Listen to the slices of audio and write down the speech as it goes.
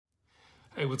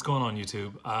Hey, what's going on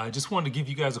YouTube? I just wanted to give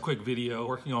you guys a quick video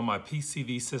working on my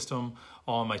PCV system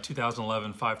on my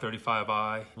 2011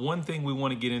 535i. One thing we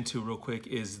want to get into real quick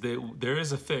is that there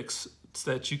is a fix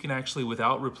that you can actually,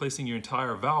 without replacing your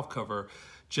entire valve cover,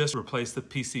 just replace the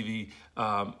PCV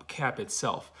cap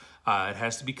itself. It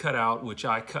has to be cut out, which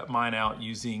I cut mine out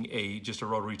using just a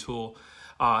rotary tool.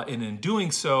 And in doing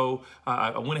so,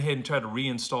 I went ahead and tried to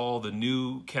reinstall the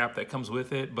new cap that comes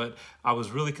with it, but I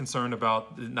was really concerned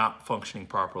about it not functioning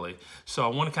properly. So I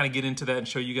want to kind of get into that and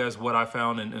show you guys what I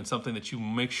found and something that you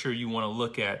make sure you want to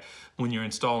look at when you're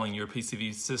installing your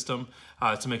PCV system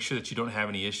to make sure that you don't have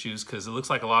any issues, because it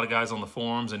looks like a lot of guys on the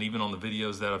forums and even on the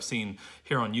videos that I've seen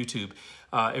here on YouTube,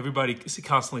 everybody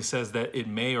constantly says that it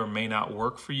may or may not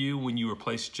work for you when you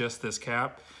replace just this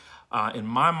cap. In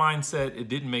my mindset, it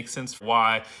didn't make sense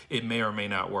why it may or may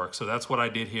not work. So that's what I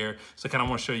did here. So I kind of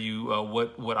want to show you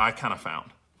what I kind of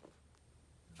found.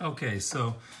 Okay,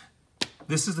 so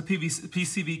this is the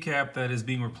PCV cap that is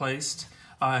being replaced.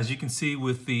 As you can see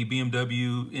with the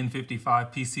BMW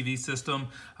N55 PCV system,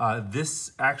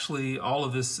 all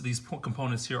of these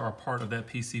components here are part of that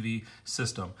PCV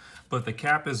system. But the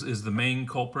cap is the main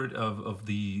culprit of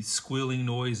the squealing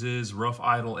noises, rough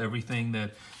idle, everything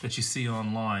that you see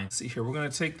online. Let's see here, we're gonna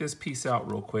take this piece out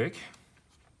real quick.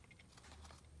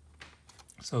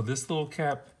 So this little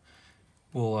cap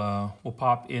will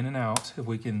pop in and out if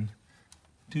we can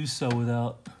do so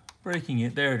without breaking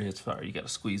it. There it is. Sorry, you got to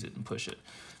squeeze it and push it.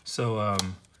 So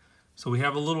so we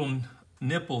have a little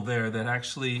nipple there that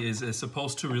actually is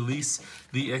supposed to release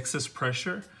the excess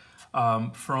pressure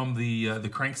from the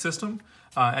crank system.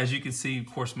 As you can see, of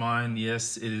course, mine,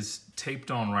 yes, it is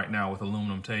taped on right now with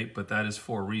aluminum tape, but that is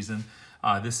for a reason.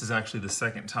 This is actually the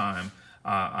second time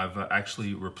I've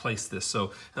actually replaced this.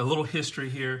 So a little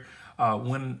history here.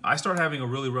 When I started having a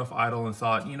really rough idle and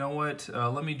thought, you know what,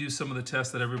 let me do some of the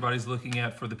tests that everybody's looking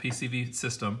at for the PCV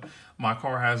system. My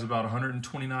car has about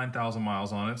 129,000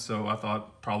 miles on it, so I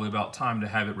thought probably about time to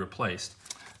have it replaced.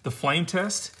 The flame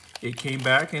test, it came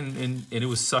back and it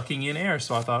was sucking in air,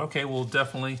 so I thought, okay, well,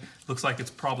 definitely looks like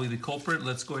it's probably the culprit.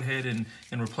 Let's go ahead and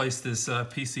replace this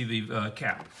PCV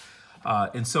cap.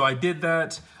 And so I did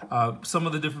that. Some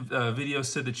of the different videos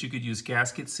said that you could use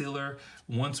gasket sealer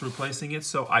once replacing it.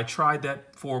 So I tried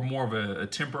that for more of a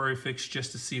temporary fix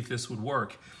just to see if this would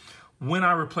work. When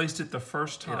I replaced it the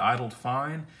first time, it idled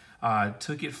fine.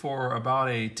 Took it for about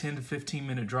a 10 to 15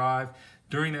 minute drive.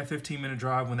 During that 15-minute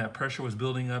drive, when that pressure was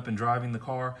building up and driving the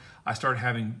car, I started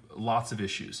having lots of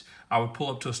issues. I would pull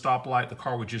up to a stoplight, the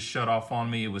car would just shut off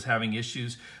on me. It was having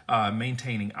issues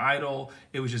maintaining idle.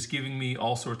 It was just giving me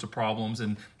all sorts of problems,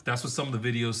 and that's what some of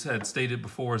the videos had stated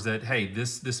before, is that, hey,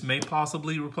 this may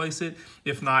possibly replace it.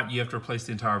 If not, you have to replace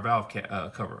the entire valve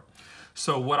cover.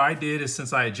 So what I did is,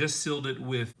 since I had just sealed it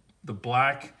with the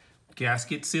black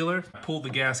gasket sealer, I pulled the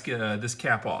gasket, this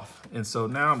cap off. And so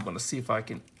now I'm gonna see if I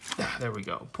can, there we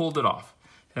go, pulled it off.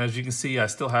 And as you can see, I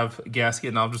still have a gasket,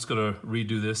 and I'm just gonna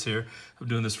redo this here. I'm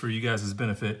doing this for you guys'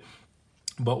 benefit.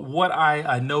 But what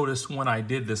I noticed when I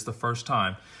did this the first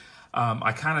time,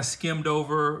 I kind of skimmed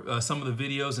over some of the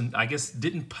videos and I guess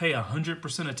didn't pay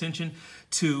 100% attention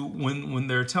to when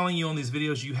they're telling you on these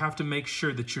videos, you have to make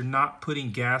sure that you're not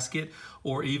putting gasket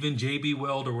or even JB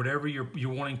weld or whatever you're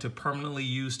wanting to permanently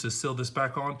use to seal this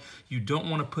back on. You don't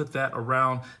want to put that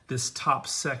around this top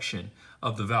section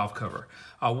of the valve cover.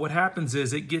 What happens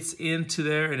is it gets into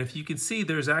there, and if you can see,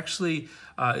 there's actually,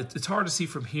 it's hard to see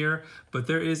from here, but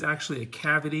there is actually a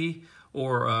cavity,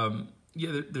 or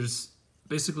there's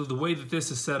basically the way that this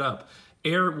is set up,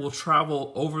 air will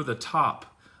travel over the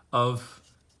top of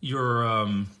your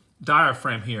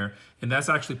diaphragm here, and that's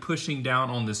actually pushing down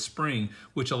on this spring,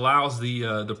 which allows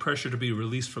the pressure to be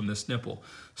released from this nipple.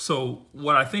 So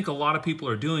what I think a lot of people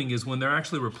are doing is, when they're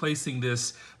actually replacing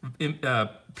this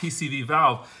PCV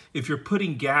valve, if you're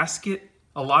putting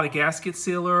a lot of gasket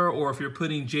sealer, or if you're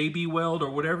putting JB weld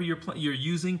or whatever you're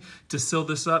using to seal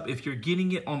this up, if you're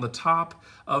getting it on the top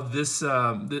of this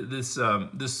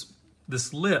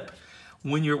this lip,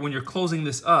 when you're closing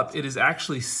this up, it is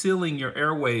actually sealing your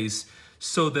airways,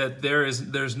 so that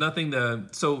there's nothing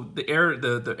so the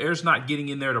air's not getting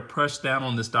in there to press down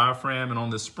on this diaphragm and on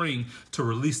this spring to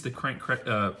release the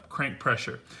crank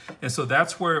pressure. And so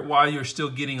that's why you're still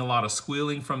getting a lot of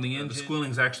squealing from the engine. The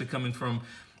squealing is actually coming from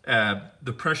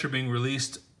the pressure being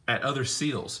released at other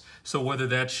seals. So whether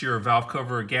that's your valve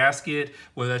cover gasket,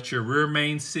 whether that's your rear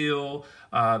main seal,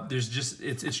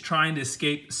 it's trying to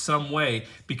escape some way,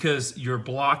 because you're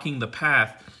blocking the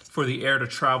path for the air to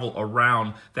travel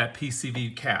around that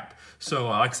PCV cap. So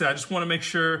like I said, I just want to make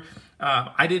sure,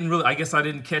 I guess I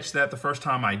didn't catch that the first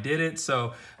time I did it.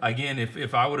 So again,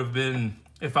 if I would have been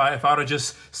If I would have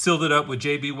just sealed it up with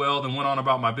JB Weld and went on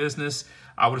about my business,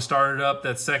 I would have started up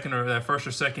that first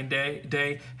or second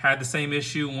day, had the same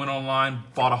issue, went online,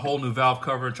 bought a whole new valve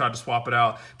cover and tried to swap it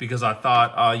out because I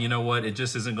thought, you know what, it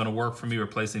just isn't going to work for me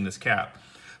replacing this cap.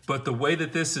 But the way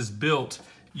that this is built,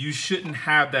 you shouldn't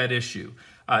have that issue.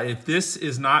 If this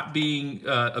is not being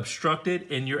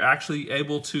obstructed and you're actually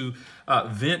able to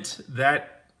vent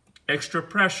that extra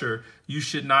pressure, you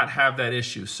should not have that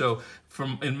issue. So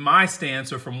in my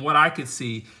stance, or from what I could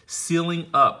see, sealing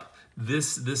up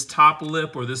this top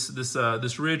lip or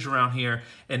this ridge around here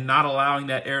and not allowing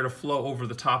that air to flow over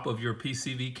the top of your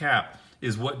PCV cap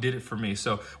is what did it for me.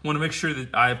 So I want to make sure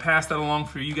that I pass that along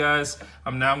for you guys.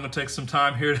 I'm going to take some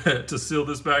time here to seal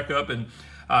this back up and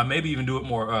maybe even do it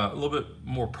a little bit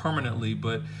more permanently,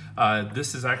 but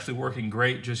this is actually working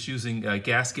great just using a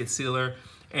gasket sealer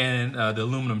and the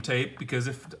aluminum tape, because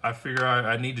if I figure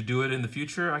I need to do it in the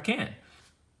future, I can.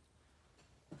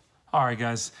 All right,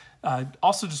 guys. I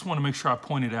also just want to make sure I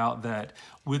pointed out that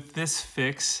with this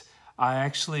fix, I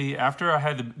actually, after I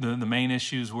had the main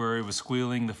issues where it was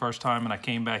squealing the first time and I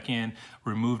came back in,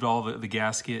 removed all the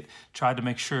gasket, tried to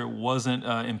make sure it wasn't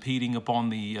impeding upon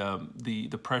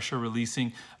the pressure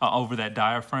releasing over that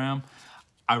diaphragm.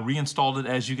 I reinstalled it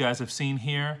as you guys have seen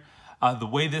here. The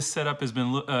way this setup has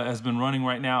been running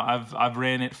right now, I've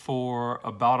ran it for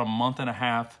about a month and a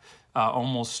half,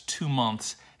 almost 2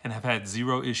 months, and have had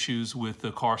zero issues with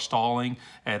the car stalling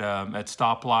at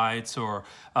stoplights or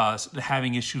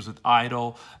having issues with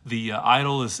idle. The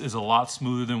idle is a lot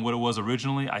smoother than what it was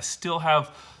originally. I still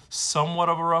have somewhat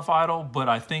of a rough idle, but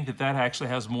I think that actually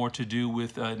has more to do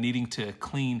with needing to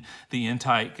clean the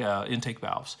intake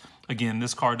valves. Again,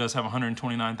 this car does have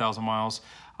 129,000 miles.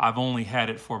 I've only had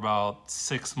it for about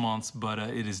 6 months, but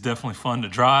it is definitely fun to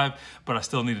drive, but I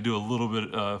still need to do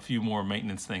a few more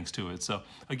maintenance things to it. So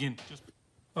again,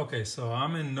 okay, so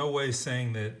I'm in no way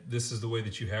saying that this is the way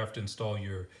that you have to install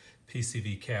your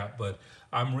PCV cap, but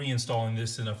I'm reinstalling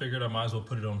this and I figured I might as well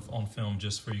put it on film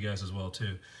just for you guys as well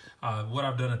too. What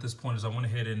I've done at this point is I went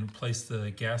ahead and placed the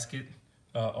gasket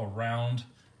around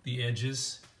the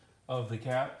edges of the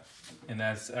cap, and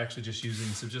that's actually just using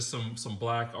some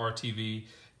black RTV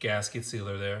gasket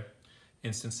sealer there,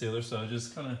 instant sealer. So I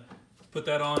just kind of put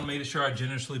that on, made sure I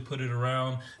generously put it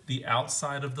around the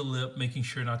outside of the lip, making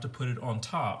sure not to put it on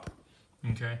top,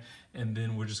 okay? And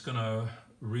then we're just gonna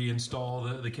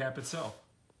reinstall the cap itself.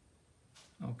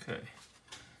 Okay,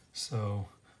 so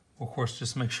of course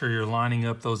just make sure you're lining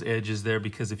up those edges there,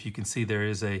 because if you can see there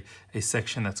is a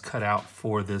section that's cut out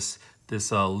for this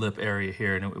lip area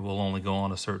here, and it will only go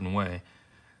on a certain way.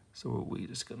 So we're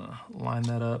just gonna line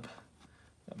that up.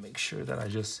 Make sure that I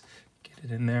just get it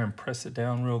in there and press it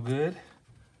down real good.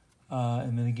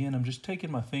 And then again, I'm just taking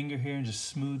my finger here and just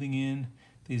smoothing in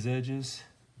these edges,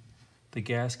 the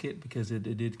gasket, because it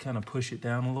did kind of push it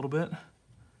down a little bit.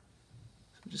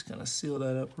 So I'm just gonna seal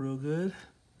that up real good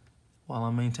while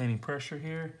I'm maintaining pressure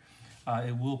here.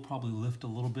 It will probably lift a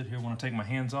little bit here when I take my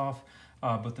hands off.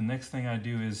 But the next thing I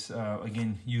do is,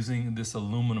 again, using this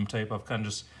aluminum tape, I've kind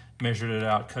of just measured it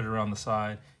out, cut it around the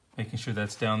side, making sure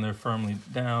that's down there firmly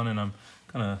down, and I'm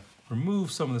gonna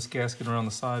remove some of this gasket around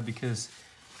the side because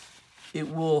it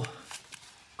will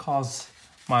cause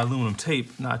my aluminum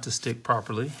tape not to stick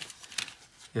properly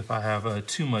if I have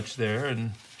too much there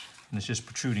and it's just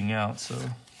protruding out. So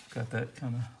got that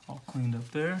kind of all cleaned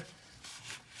up there.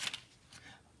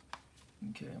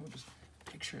 Okay, we'll just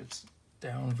make sure it's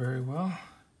down very well.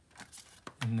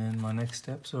 And then my next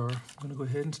steps are, I'm gonna go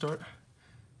ahead and start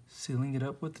sealing it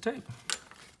up with the tape.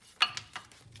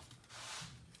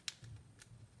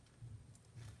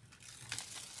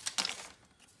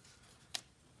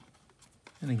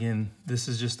 And again, this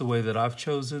is just the way that I've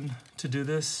chosen to do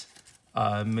this.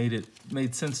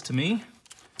 Made sense to me,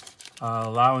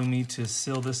 allowing me to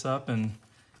seal this up and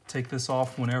take this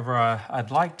off whenever I'd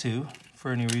like to,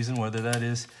 for any reason, whether that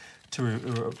is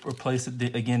to replace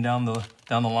it again down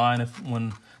the line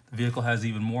when the vehicle has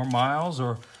even more miles,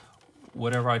 or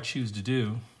whatever I choose to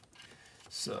do.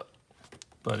 So,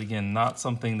 but again, not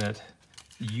something that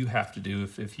you have to do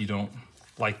if you don't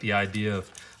like the idea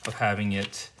of having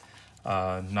it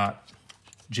not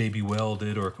JB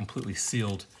welded or completely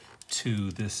sealed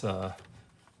to this the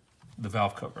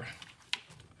valve cover.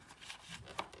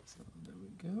 So there we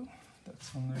go.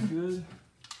 That's on there good.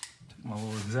 Take my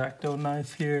little X-Acto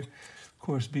knife here. Of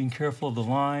course, being careful of the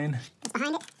line. It's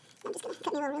behind it. I'm just gonna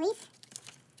cut me a little relief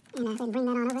and go ahead and bring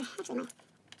that on over. Actually,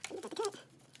 got the cut.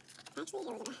 Actually,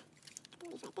 here we go.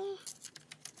 Relief right there.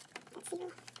 That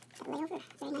seal. That lay over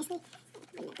very nicely.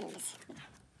 Bring that there.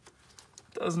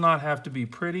 Does not have to be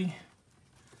pretty.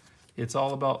 it's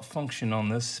all about function on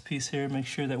this piece here. Make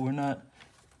sure that we're not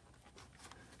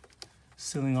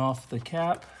sealing off the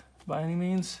cap by any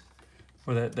means,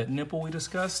 or that nipple we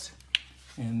discussed.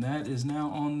 And that is now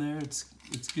on there. It's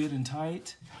good and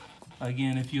tight.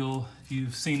 Again, if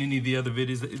you've seen any of the other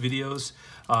videos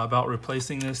about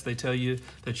replacing this, they tell you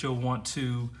that you'll want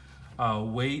to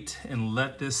wait and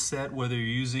let this set, whether you're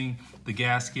using the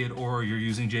gasket or you're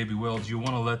using JB Welds. You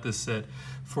want to let this set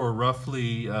for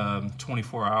roughly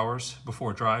 24 hours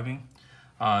before driving.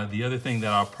 The other thing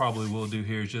that I probably will do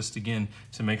here is just, again,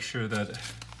 to make sure that,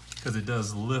 because it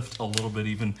does lift a little bit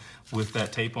even with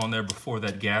that tape on there before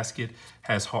that gasket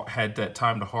has had that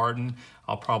time to harden,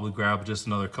 I'll probably grab just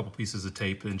another couple pieces of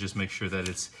tape and just make sure that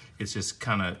it's just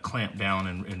kind of clamped down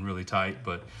and really tight.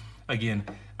 But again,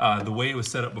 the way it was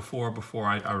set up before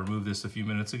I removed this a few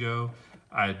minutes ago,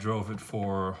 I drove it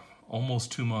for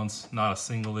almost 2 months, not a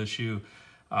single issue.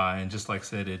 And just like I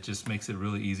said, it just makes it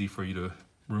really easy for you to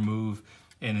remove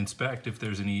and inspect if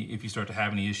you start to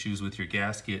have any issues with your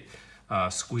gasket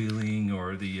squealing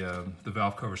or the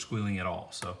valve cover squealing at all.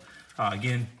 So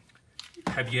again,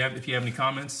 if you have any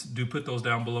comments, do put those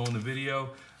down below in the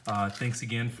video. Thanks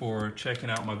again for checking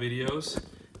out my videos,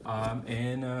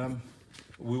 and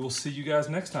we will see you guys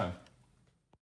next time.